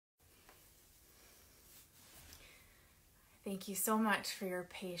Thank you so much for your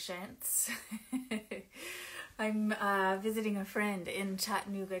patience. I'm visiting a friend in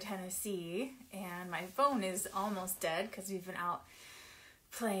Chattanooga, Tennessee, and my phone is almost dead because we've been out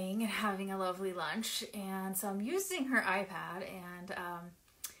playing and having a lovely lunch. And so I'm using her iPad, and it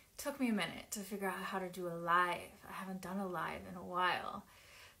took me a minute to figure out how to do a live. I haven't done a live in a while.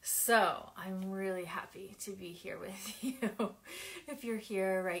 So I'm really happy to be here with you. If you're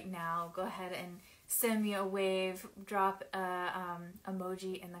here right now, go ahead and send me a wave, drop a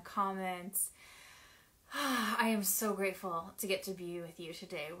emoji in the comments. I am so grateful to get to be with you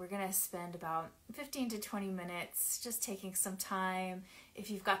today. We're going to spend about 15 to 20 minutes just taking some time, if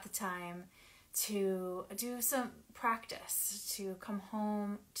you've got the time, to do some practice, to come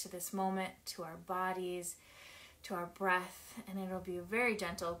home to this moment, to our bodies, to our breath, and it'll be a very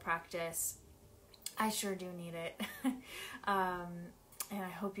gentle practice. I sure do need it. And I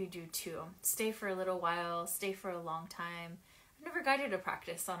hope you do too. Stay for a little while, stay for a long time. I've never guided a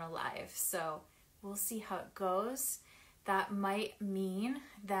practice on a live, so we'll see how it goes. That might mean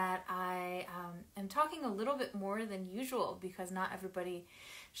that I am talking a little bit more than usual because not everybody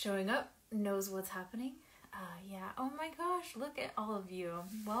showing up knows what's happening. Yeah, oh my gosh, look at all of you.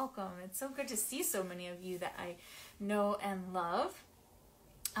 Welcome. It's so good to see so many of you that I know and love.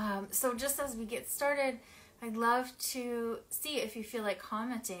 So just as we get started, I'd love to see if you feel like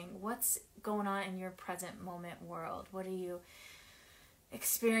commenting. What's going on in your present moment world? What are you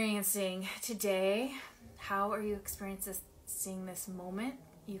experiencing today? How are you experiencing this moment?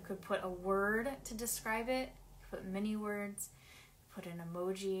 You could put a word to describe it, put many words, put an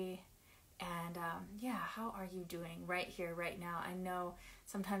emoji, and yeah, how are you doing right here, right now? I know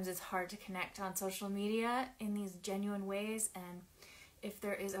sometimes it's hard to connect on social media in these genuine ways, and if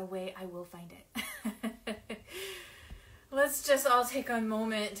there is a way, I will find it. Let's just all take a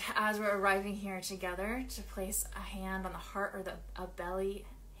moment as we're arriving here together to place a hand on the heart or a belly,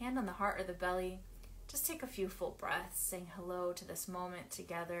 hand on the heart or the belly. Just take a few full breaths, saying hello to this moment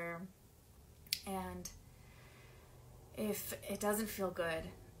together. And if it doesn't feel good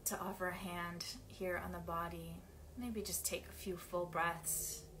to offer a hand here on the body, maybe just take a few full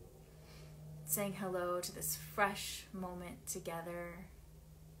breaths, saying hello to this fresh moment together.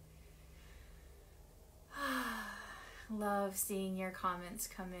 Love seeing your comments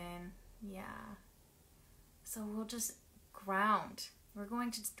come in. Yeah. So we'll just ground. We're going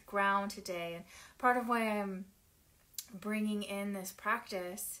to ground today. And part of why I'm bringing in this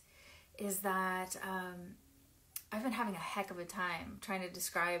practice is that I've been having a heck of a time trying to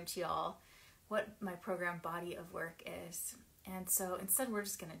describe to y'all what my program body of work is. And so instead we're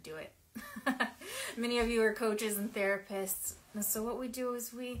just going to do it. Many of you are coaches and therapists. And so what we do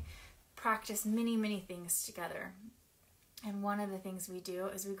is we practice many, many things together. And one of the things we do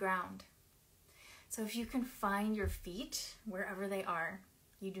is we ground. So if you can find your feet wherever they are,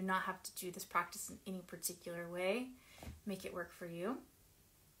 you do not have to do this practice in any particular way. Make it work for you.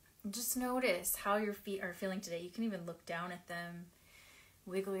 And just notice how your feet are feeling today. You can even look down at them,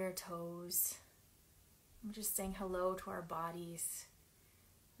 wiggle your toes. I'm just saying hello to our bodies.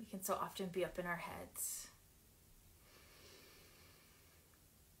 We can so often be up in our heads.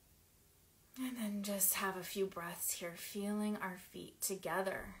 And then just have a few breaths here, feeling our feet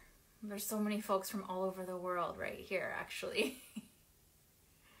together. There's so many folks from all over the world right here, actually.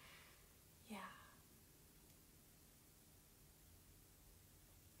 Yeah.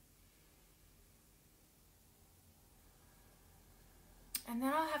 And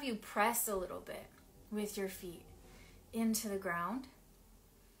then I'll have you press a little bit with your feet into the ground.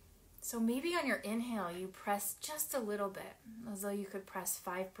 So maybe on your inhale, you press just a little bit, as though you could press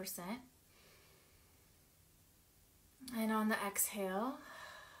 5%. And on the exhale,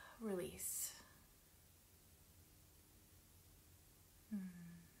 release.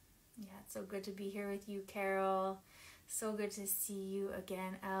 Yeah, it's so good to be here with you, Carol. So good to see you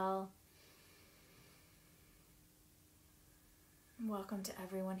again, Elle. Welcome to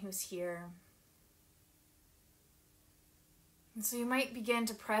everyone who's here. And so you might begin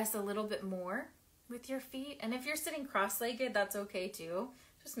to press a little bit more with your feet. And if you're sitting cross-legged, that's okay too.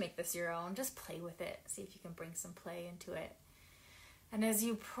 Just make this your own. Just play with it. See if you can bring some play into it. And as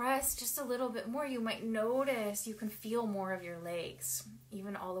you press just a little bit more, you might notice you can feel more of your legs,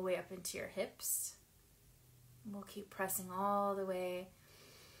 even all the way up into your hips. We'll keep pressing all the way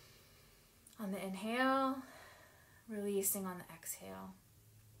on the inhale, releasing on the exhale,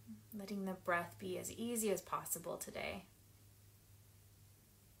 letting the breath be as easy as possible today.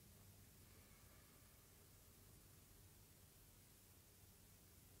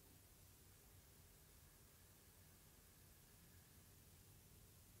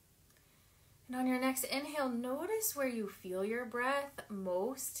 And on your next inhale, notice where you feel your breath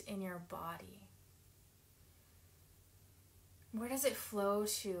most in your body. Where does it flow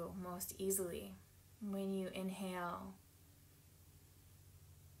to most easily when you inhale?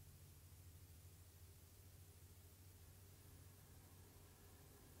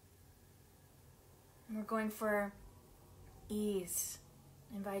 And we're going for ease,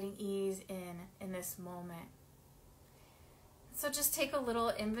 inviting ease in this moment. So just take a little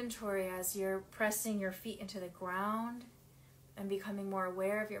inventory as you're pressing your feet into the ground and becoming more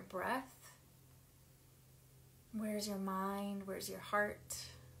aware of your breath. Where's your mind? Where's your heart?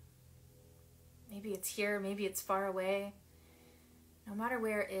 Maybe it's here, maybe it's far away. No matter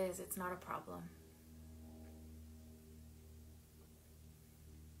where it is, it's not a problem.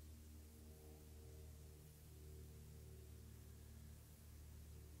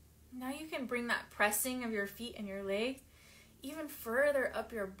 Now you can bring that pressing of your feet and your legs even further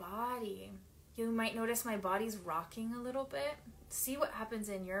up your body. You might notice my body's rocking a little bit. See what happens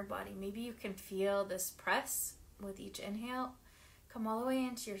in your body. Maybe you can feel this press with each inhale. Come all the way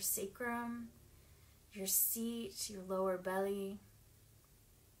into your sacrum, your seat, your lower belly.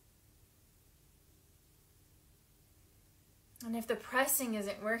 And if the pressing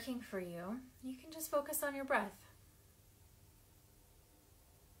isn't working for you, you can just focus on your breath.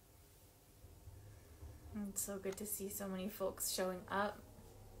 It's so good to see so many folks showing up.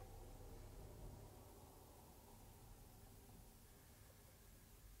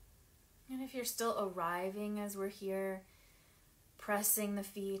 And if you're still arriving as we're here, pressing the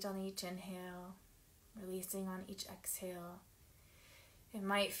feet on each inhale, releasing on each exhale, it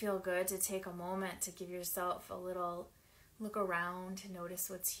might feel good to take a moment to give yourself a little look around to notice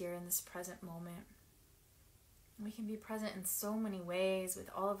what's here in this present moment. We can be present in so many ways with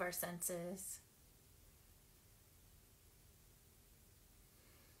all of our senses.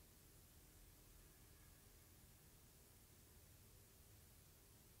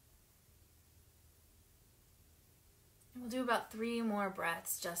 We'll do about 3 more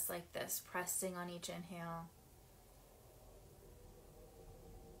breaths just like this, pressing on each inhale,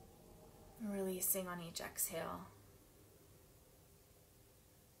 releasing on each exhale.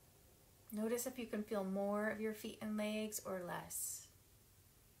 Notice if you can feel more of your feet and legs or less.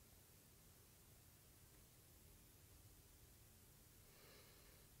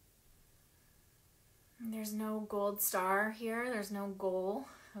 And there's no gold star here. There's no goal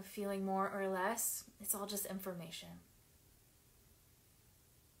of feeling more or less. It's all just information.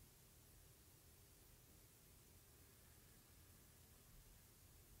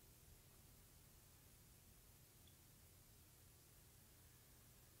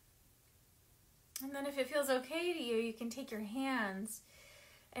 And then if it feels okay to you, you can take your hands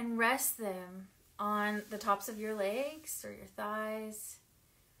and rest them on the tops of your legs or your thighs.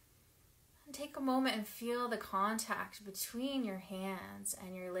 And take a moment and feel the contact between your hands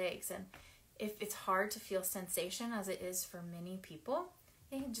and your legs. And if it's hard to feel sensation, as it is for many people,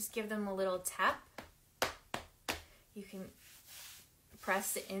 you can just give them a little tap. You can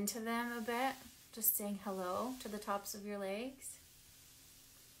press into them a bit, just saying hello to the tops of your legs.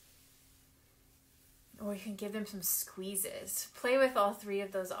 Or you can give them some squeezes. Play with all 3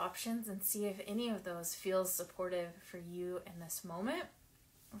 of those options and see if any of those feels supportive for you in this moment,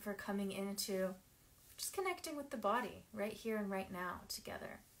 or for coming into just connecting with the body right here and right now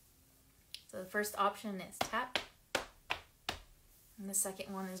together. So the first option is tap. And the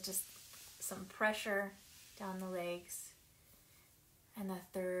second one is just some pressure down the legs. And the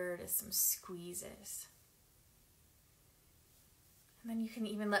third is some squeezes. And then you can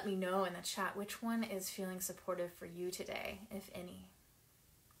even let me know in the chat which one is feeling supportive for you today, if any.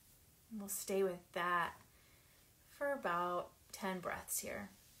 And we'll stay with that for about 10 breaths here.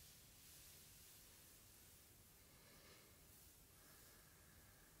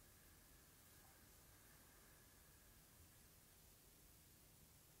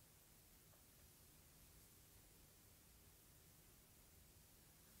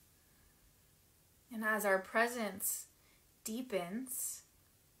 And as our presence deepens,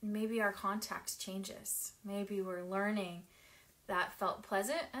 maybe our contact changes. Maybe we're learning that felt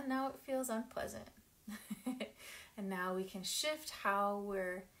pleasant and now it feels unpleasant. And now we can shift how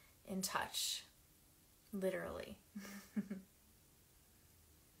we're in touch, literally.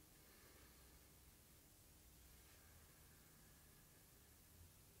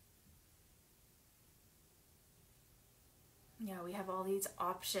 Yeah, we have all these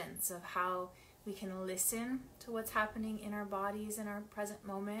options of how we can listen to what's happening in our bodies in our present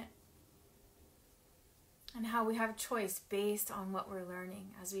moment, and how we have choice based on what we're learning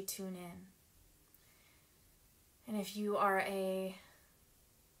as we tune in. And if you are a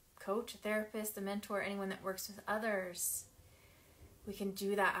coach, a therapist, a mentor, anyone that works with others, we can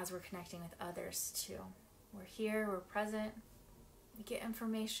do that as we're connecting with others too. We're here, we're present, we get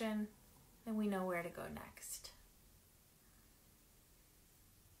information, then we know where to go next.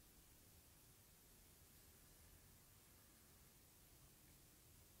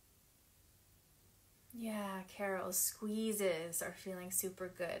 Yeah, Carol's squeezes are feeling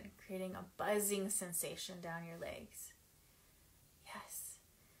super good, creating a buzzing sensation down your legs. Yes.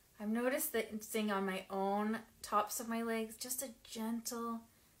 I've noticed that on my own tops of my legs, just a gentle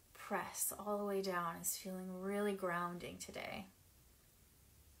press all the way down is feeling really grounding today.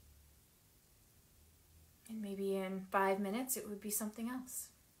 And maybe in 5 minutes it would be something else.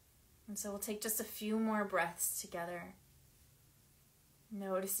 And so we'll take just a few more breaths together,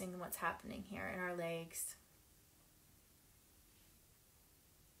 noticing what's happening here in our legs.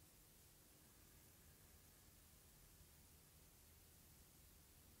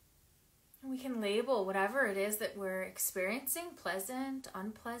 And we can label whatever it is that we're experiencing, pleasant,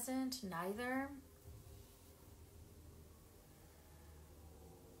 unpleasant, neither.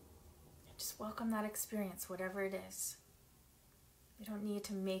 And just welcome that experience, whatever it is. We don't need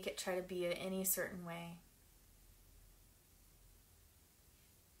to make it try to be in any certain way.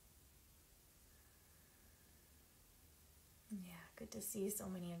 Yeah, good to see so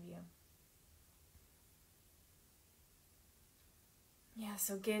many of you. Yeah,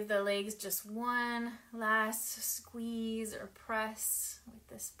 so give the legs just one last squeeze or press with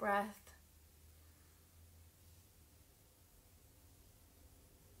this breath.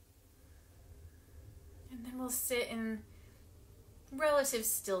 And then we'll sit in relative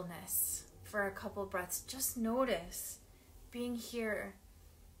stillness for a couple breaths. Just notice being here,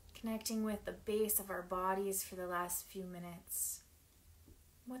 connecting with the base of our bodies for the last few minutes.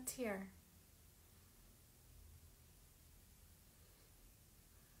 What's here?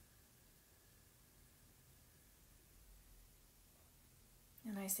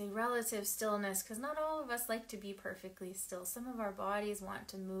 And I say relative stillness because not all of us like to be perfectly still. Some of our bodies want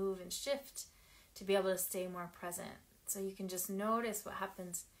to move and shift to be able to stay more present. So you can just notice what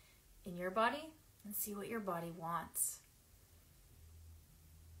happens in your body and see what your body wants.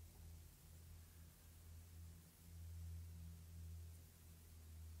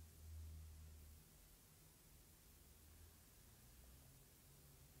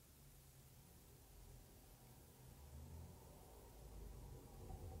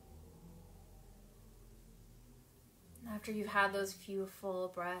 After you've had those few full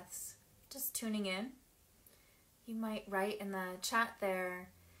breaths, just tuning in, you might write in the chat there,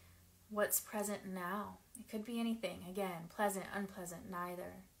 what's present now? It could be anything. Again, pleasant, unpleasant,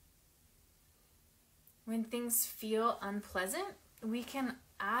 neither. When things feel unpleasant, we can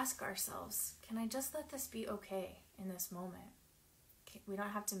ask ourselves, can I just let this be okay in this moment? We don't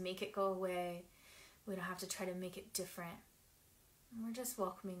have to make it go away. We don't have to try to make it different. We're just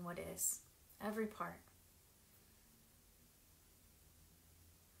welcoming what is, every part.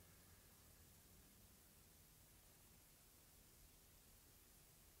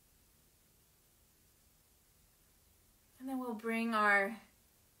 And then we'll bring our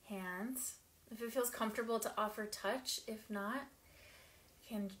hands, if it feels comfortable to offer touch. If not,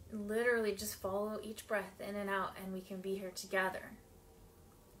 you can literally just follow each breath in and out and we can be here together.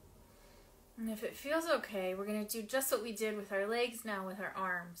 And if it feels okay, we're going to do just what we did with our legs now with our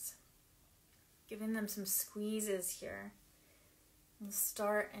arms. Giving them some squeezes here. We'll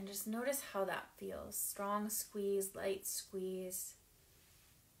start and just notice how that feels. Strong squeeze, light squeeze.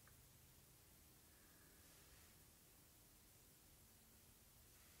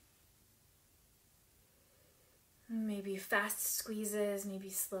 Maybe fast squeezes, maybe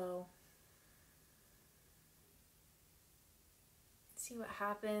slow. See what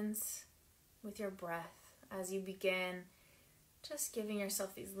happens with your breath as you begin. Just giving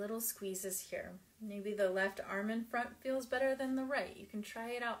yourself these little squeezes here. Maybe the left arm in front feels better than the right. You can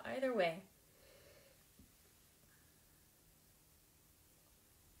try it out either way.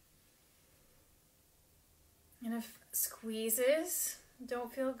 And if squeezes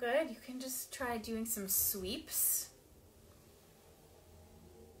don't feel good, you can just try doing some sweeps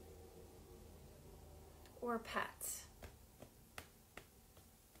or pats.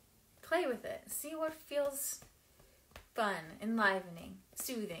 Play with it. See what feels fun, enlivening,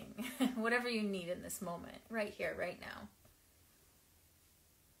 soothing, whatever you need in this moment, right here, right now.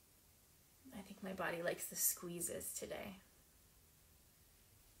 I think my body likes the squeezes today.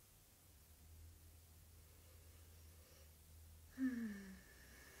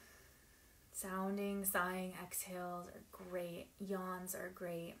 Sounding, sighing exhales are great. Yawns are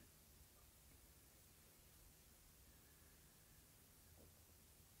great.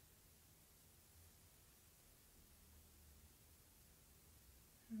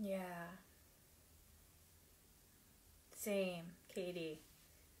 Same, Katie.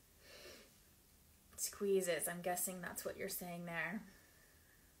 Squeezes. I'm guessing that's what you're saying there.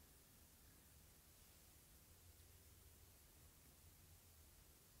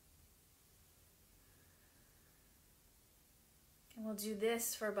 And we'll do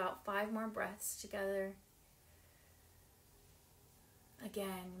this for about 5 more breaths together.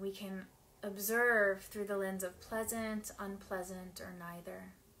 Again, we can observe through the lens of pleasant, unpleasant, or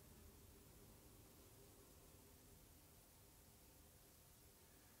neither.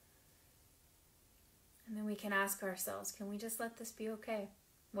 And then we can ask ourselves, can we just let this be okay?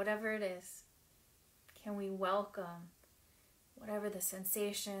 Whatever it is. Can we welcome whatever the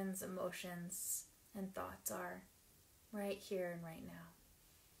sensations, emotions, and thoughts are right here and right now?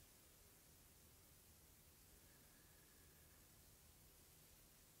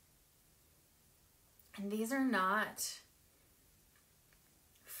 And these are not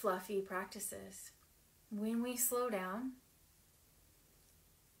fluffy practices. When we slow down,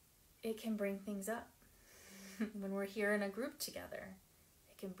 it can bring things up. When we're here in a group together,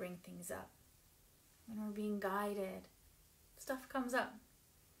 it can bring things up. When we're being guided, stuff comes up.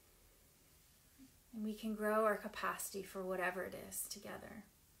 And we can grow our capacity for whatever it is together.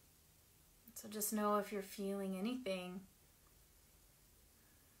 So just know if you're feeling anything,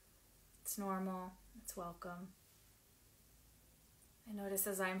 it's normal, it's welcome. I notice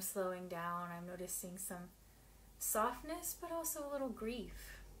as I'm slowing down, I'm noticing some softness, but also a little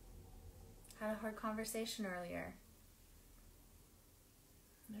grief. Had a hard conversation earlier.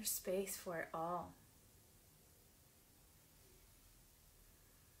 There's space for it all.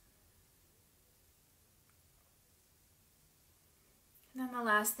 And then the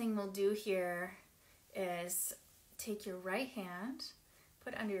last thing we'll do here is take your right hand,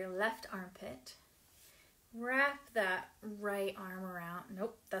 put under your left armpit, wrap that right arm around,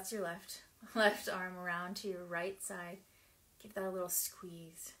 nope, that's your left arm around to your right side. Give that a little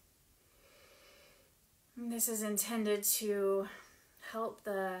squeeze. And this is intended to help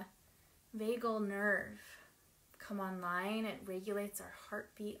the vagal nerve come online. It regulates our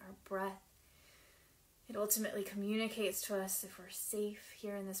heartbeat, our breath. It ultimately communicates to us if we're safe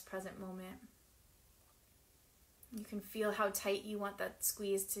here in this present moment. You can feel how tight you want that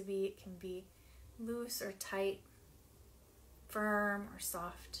squeeze to be. It can be loose or tight, firm or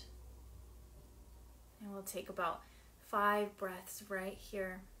soft. And we'll take about 5 breaths right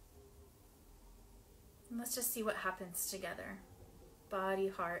here. And let's just see what happens together. Body,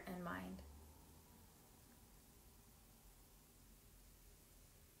 heart, and mind.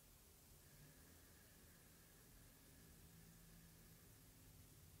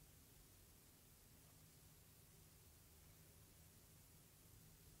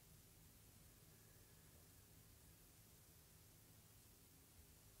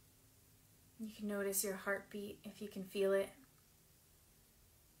 You can notice your heartbeat if you can feel it.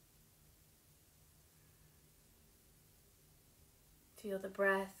 Feel the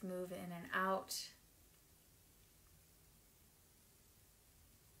breath move in and out.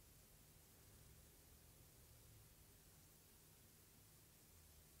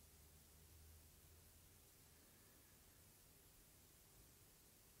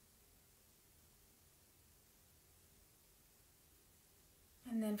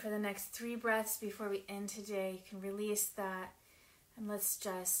 And then for the next 3 breaths before we end today, you can release that. And let's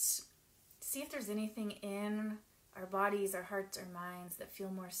just see if there's anything in our bodies, our hearts, our minds that feel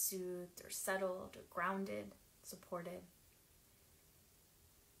more soothed or settled or grounded, supported.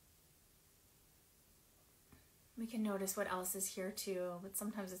 We can notice what else is here too, but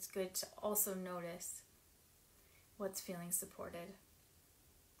sometimes it's good to also notice what's feeling supported.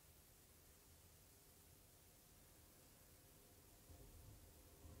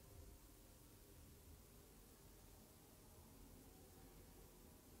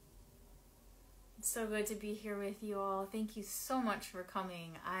 It's so good to be here with you all. Thank you so much for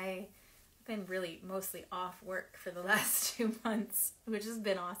coming. I've been really mostly off work for the last 2 months, which has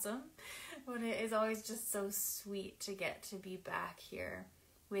been awesome. But it is always just so sweet to get to be back here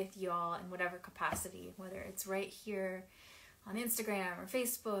with y'all in whatever capacity, whether it's right here on Instagram or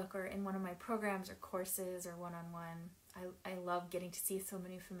Facebook or in one of my programs or courses or one-on-one. I love getting to see so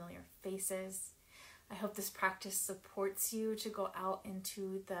many familiar faces. I hope this practice supports you to go out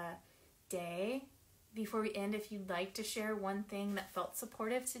into the day. Before we end, if you'd like to share one thing that felt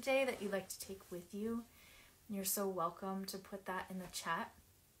supportive today that you'd like to take with you, you're so welcome to put that in the chat.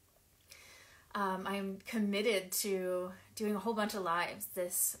 I'm committed to doing a whole bunch of lives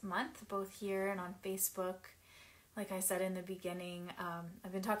this month, both here and on Facebook. Like I said in the beginning,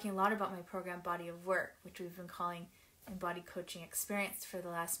 I've been talking a lot about my program Body of Work, which we've been calling Embodied Coaching Experience for the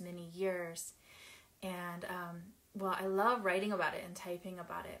last many years. And well, I love writing about it and typing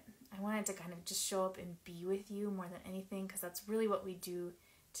about it. I wanted to kind of just show up and be with you more than anything, because that's really what we do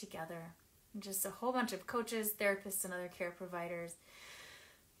together. And just a whole bunch of coaches, therapists, and other care providers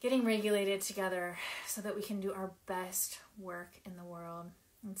getting regulated together so that we can do our best work in the world.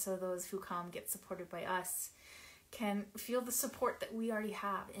 And so those who come get supported by us can feel the support that we already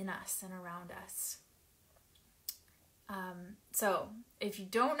have in us and around us. So if you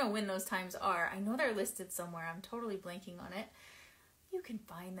don't know when those times are, I know they're listed somewhere. I'm totally blanking on it. You can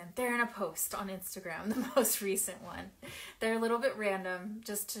find them. They're in a post on Instagram, the most recent one. They're a little bit random,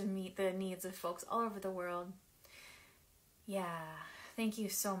 just to meet the needs of folks all over the world. Yeah, thank you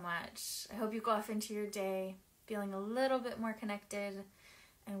so much. I hope you go off into your day feeling a little bit more connected,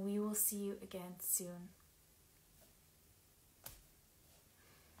 and we will see you again soon.